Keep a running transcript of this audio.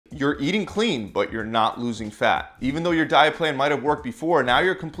You're eating clean, but you're not losing fat. Even though your diet plan might have worked before, now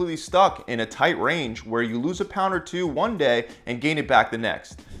you're completely stuck in a tight range where you lose a pound or two one day and gain it back the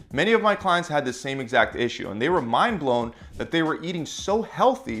next. Many of my clients had the same exact issue, and they were mind blown that they were eating so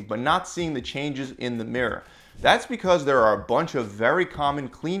healthy but not seeing the changes in the mirror. That's because there are a bunch of very common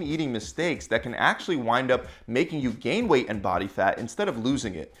clean eating mistakes that can actually wind up making you gain weight and body fat instead of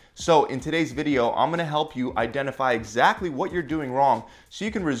losing it. So in today's video, I'm going to help you identify exactly what you're doing wrong so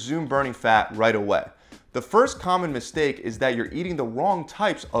you can resume burning fat right away. The first common mistake is that you're eating the wrong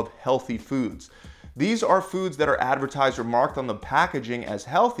types of healthy foods. These are foods that are advertised or marked on the packaging as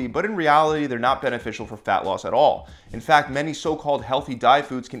healthy, but in reality, they're not beneficial for fat loss at all. In fact, many so-called healthy diet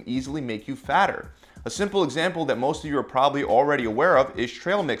foods can easily make you fatter. A simple example that most of you are probably already aware of is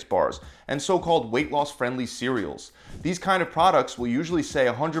trail mix bars and so-called weight loss friendly cereals. These kind of products will usually say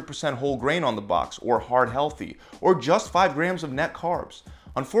 100% whole grain on the box, or heart healthy, or just 5 grams of net carbs.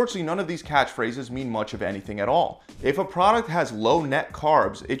 Unfortunately, none of these catchphrases mean much of anything at all. If a product has low net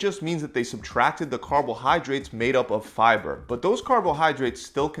carbs, it just means that they subtracted the carbohydrates made up of fiber, but those carbohydrates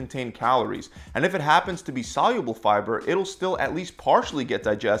still contain calories, and if it happens to be soluble fiber, it'll still at least partially get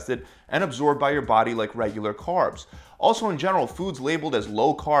digested and absorbed by your body like regular carbs. Also, in general, foods labeled as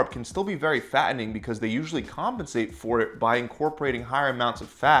low carb can still be very fattening because they usually compensate for it by incorporating higher amounts of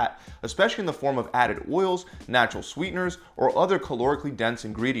fat, especially in the form of added oils, natural sweeteners, or other calorically dense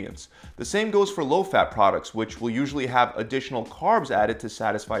ingredients. The same goes for low-fat products, which will usually have additional carbs added to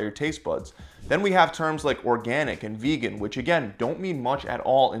satisfy your taste buds. Then we have terms like organic and vegan, which again don't mean much at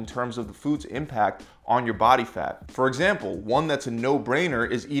all in terms of the food's impact on your body fat. For example, one that's a no-brainer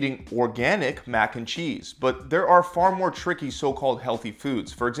is eating organic mac and cheese, but there are far more tricky so-called healthy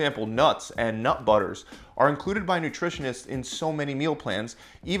foods. For example, nuts and nut butters are included by nutritionists in so many meal plans,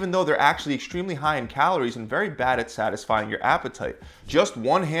 even though they're actually extremely high in calories and very bad at satisfying your appetite. Just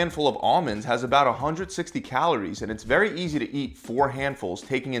one handful of almonds has about 160 calories, and it's very easy to eat 4 handfuls,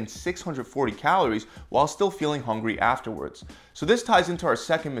 taking in 640 calories while still feeling hungry afterwards. So this ties into our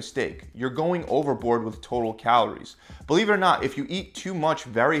second mistake. You're going overboard with total calories. Believe it or not, if you eat too much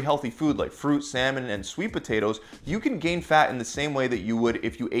very healthy food like fruit, salmon, and sweet potatoes, you can gain fat in the same way that you would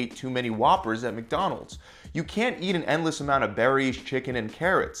if you ate too many Whoppers at McDonald's. You can't eat an endless amount of berries, chicken, and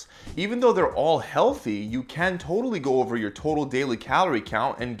carrots. Even though they're all healthy, you can totally go over your total daily calorie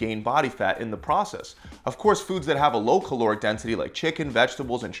count and gain body fat in the process. Of course, foods that have a low caloric density like chicken,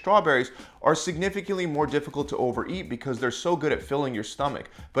 vegetables, and strawberries are significantly more difficult to overeat because they're so good at filling your stomach.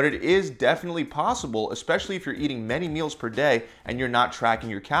 But it is definitely possible, especially if you're eating many meals per day and you're not tracking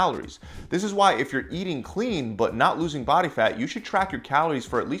your calories. This is why if you're eating clean but not losing body fat, you should track your calories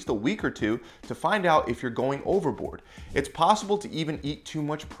for at least a week or two to find out if you're going overboard. It's possible to even eat too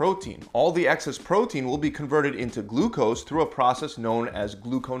much protein. All the excess protein will be converted into glucose through a process known as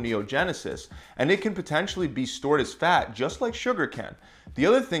gluconeogenesis, and it can potentially be stored as fat just like sugar can. The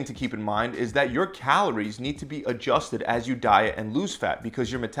other thing to keep in mind is that your calories need to be adjusted as you diet and lose fat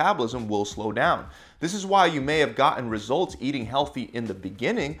because your metabolism will slow down. This is why you may have gotten results eating healthy in the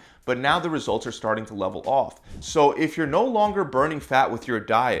beginning, but now the results are starting to level off. So if you're no longer burning fat with your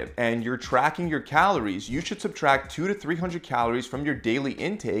diet and you're tracking your calories, you should subtract 200 to 300 calories from your daily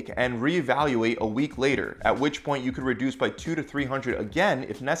intake and reevaluate a week later, at which point you could reduce by 200 to 300 again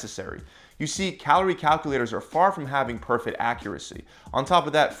if necessary. You see, calorie calculators are far from having perfect accuracy. On top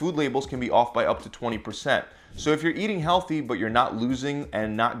of that, food labels can be off by up to 20%. So if you're eating healthy but you're not losing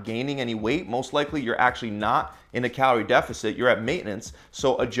and not gaining any weight, most likely you're actually not in a calorie deficit, you're at maintenance,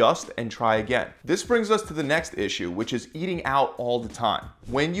 so adjust and try again. This brings us to the next issue, which is eating out all the time.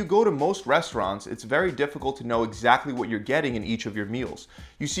 When you go to most restaurants, it's very difficult to know exactly what you're getting in each of your meals.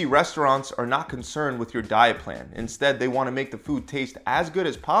 You see, restaurants are not concerned with your diet plan. Instead, they want to make the food taste as good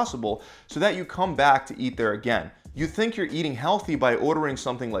as possible so that you come back to eat there again. You think you're eating healthy by ordering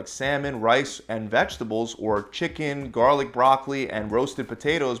something like salmon, rice, and vegetables, or chicken, garlic broccoli, and roasted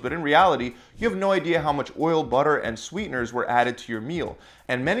potatoes, but in reality, you have no idea how much oil, butter, and sweeteners were added to your meal.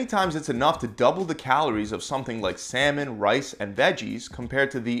 And many times it's enough to double the calories of something like salmon, rice, and veggies compared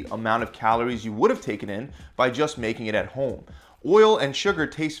to the amount of calories you would have taken in by just making it at home. Oil and sugar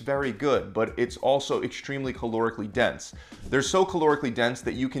taste very good, but it's also extremely calorically dense. They're so calorically dense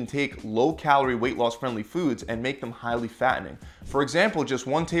that you can take low-calorie weight loss friendly foods and make them highly fattening. For example, just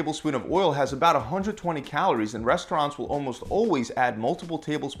 1 tablespoon of oil has about 120 calories, and restaurants will almost always add multiple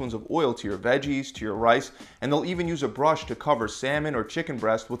tablespoons of oil to your veggies, to your rice, and they'll even use a brush to cover salmon or chicken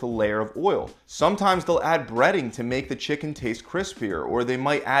breast with a layer of oil. Sometimes they'll add breading to make the chicken taste crispier, or they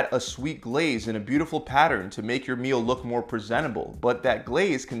might add a sweet glaze in a beautiful pattern to make your meal look more presentable. presentable, but that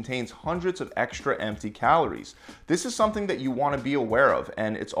glaze contains hundreds of extra empty calories. This is something that you want to be aware of,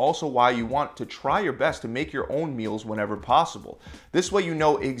 and it's also why you want to try your best to make your own meals whenever possible. This way you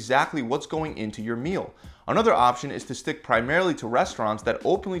know exactly what's going into your meal. Another option is to stick primarily to restaurants that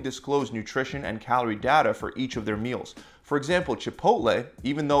openly disclose nutrition and calorie data for each of their meals. For example, Chipotle,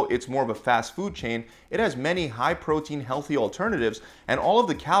 even though it's more of a fast food chain, it has many high-protein, healthy alternatives, and all of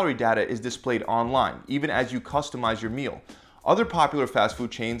the calorie data is displayed online, even as you customize your meal. Other popular fast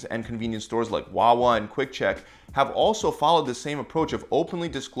food chains and convenience stores like Wawa and Quick Check have also followed the same approach of openly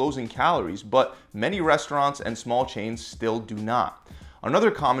disclosing calories, but many restaurants and small chains still do not.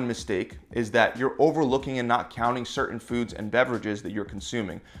 Another common mistake is that you're overlooking and not counting certain foods and beverages that you're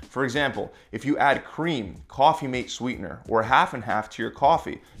consuming. For example, if you add cream, coffee mate sweetener, or half and half to your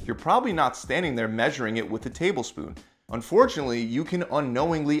coffee, you're probably not standing there measuring it with a tablespoon. Unfortunately, you can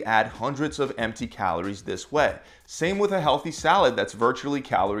unknowingly add hundreds of empty calories this way. Same with a healthy salad that's virtually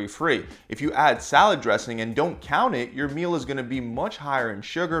calorie-free. If you add salad dressing and don't count it, your meal is going to be much higher in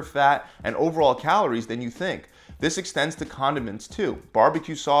sugar, fat, and overall calories than you think. This extends to condiments too.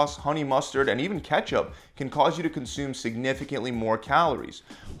 Barbecue sauce, honey mustard, and even ketchup can cause you to consume significantly more calories.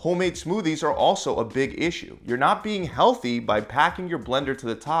 Homemade smoothies are also a big issue. You're not being healthy by packing your blender to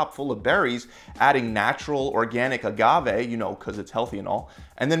the top full of berries, adding natural organic agave, because it's healthy and all,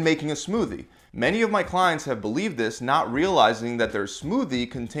 and then making a smoothie. Many of my clients have believed this, not realizing that their smoothie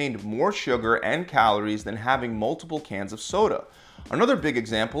contained more sugar and calories than having multiple cans of soda. Another big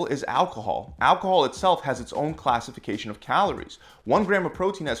example is alcohol. Alcohol itself has its own classification of calories. 1 gram of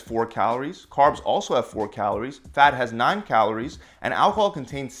protein has 4 calories, carbs also have 4 calories, fat has 9 calories, and alcohol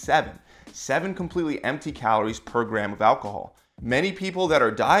contains 7. 7 completely empty calories per gram of alcohol. Many people that are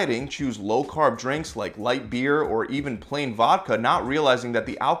dieting choose low-carb drinks like light beer or even plain vodka, not realizing that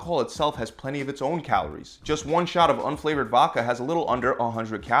the alcohol itself has plenty of its own calories. Just one shot of unflavored vodka has a little under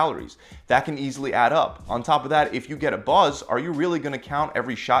 100 calories. That can easily add up. On top of that, if you get a buzz, are you really going to count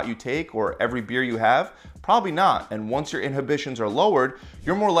every shot you take or every beer you have? Probably not, and once your inhibitions are lowered,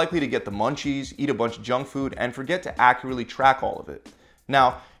 you're more likely to get the munchies, eat a bunch of junk food, and forget to accurately track all of it.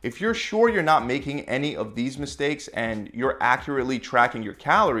 Now, if you're sure you're not making any of these mistakes and you're accurately tracking your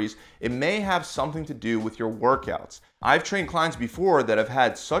calories, it may have something to do with your workouts. I've trained clients before that have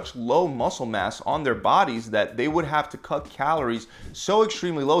had such low muscle mass on their bodies that they would have to cut calories so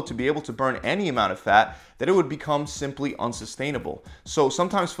extremely low to be able to burn any amount of fat that it would become simply unsustainable. So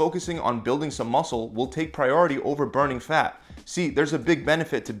sometimes focusing on building some muscle will take priority over burning fat. See, there's a big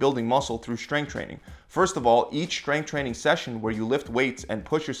benefit to building muscle through strength training. First of all, each strength training session where you lift weights and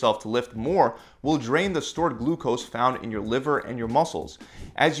push yourself to lift more will drain the stored glucose found in your liver and your muscles.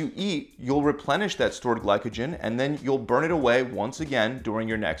 As you eat, you'll replenish that stored glycogen and then you'll burn it away once again during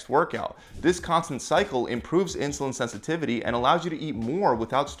your next workout. This constant cycle improves insulin sensitivity and allows you to eat more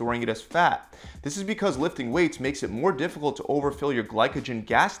without storing it as fat. This is because lifting weights makes it more difficult to overfill your glycogen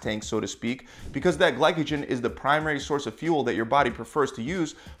gas tank, so to speak, because that glycogen is the primary source of fuel that your body prefers to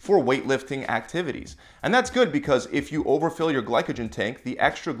use for weightlifting activities. And that's good because if you overfill your glycogen tank, the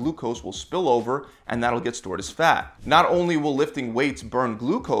extra glucose will spill over and that'll get stored as fat. Not only will lifting weights burn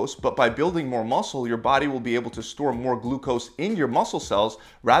glucose, but by building more muscle, your body will be able to store more glucose in your muscle cells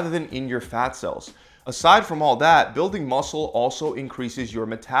rather than in your fat cells. Aside from all that, building muscle also increases your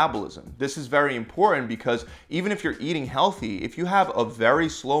metabolism. This is very important because even if you're eating healthy, if you have a very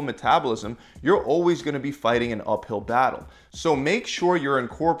slow metabolism, you're always going to be fighting an uphill battle. So make sure you're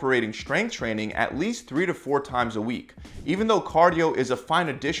incorporating strength training at least 3 to 4 times a week. Even though cardio is a fine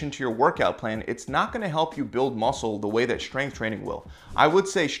addition to your workout plan, it's not going to help you build muscle the way that strength training will. I would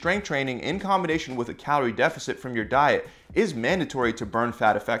say strength training in combination with a calorie deficit from your diet is mandatory to burn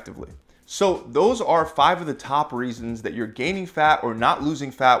fat effectively. So those are 5 of the top reasons that you're gaining fat or not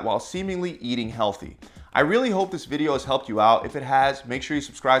losing fat while seemingly eating healthy. I really hope this video has helped you out. If it has, make sure you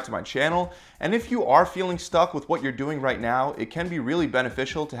subscribe to my channel. And if you are feeling stuck with what you're doing right now, it can be really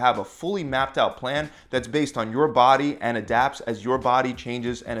beneficial to have a fully mapped out plan that's based on your body and adapts as your body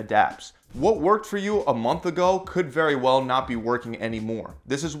changes and adapts. What worked for you a month ago could very well not be working anymore.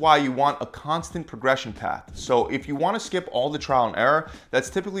 This is why you want a constant progression path. So if you want to skip all the trial and error that's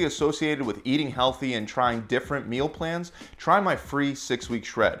typically associated with eating healthy and trying different meal plans, try my free 6-week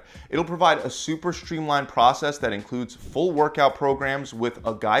shred. It'll provide a super streamlined process that includes full workout programs with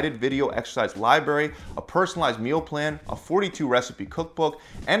a guided video exercise library, a personalized meal plan, a 42 recipe cookbook,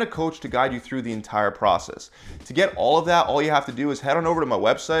 and a coach to guide you through the entire process. To get all of that, all you have to do is head on over to my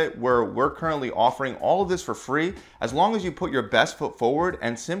website where we're we're currently offering all of this for free as long as you put your best foot forward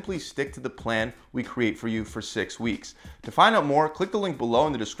and simply stick to the plan we create for you for 6 weeks. To find out more, click the link below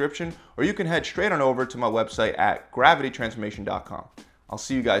in the description, or you can head straight on over to my website at gravitytransformation.com. I'll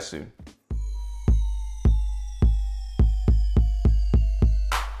see you guys soon.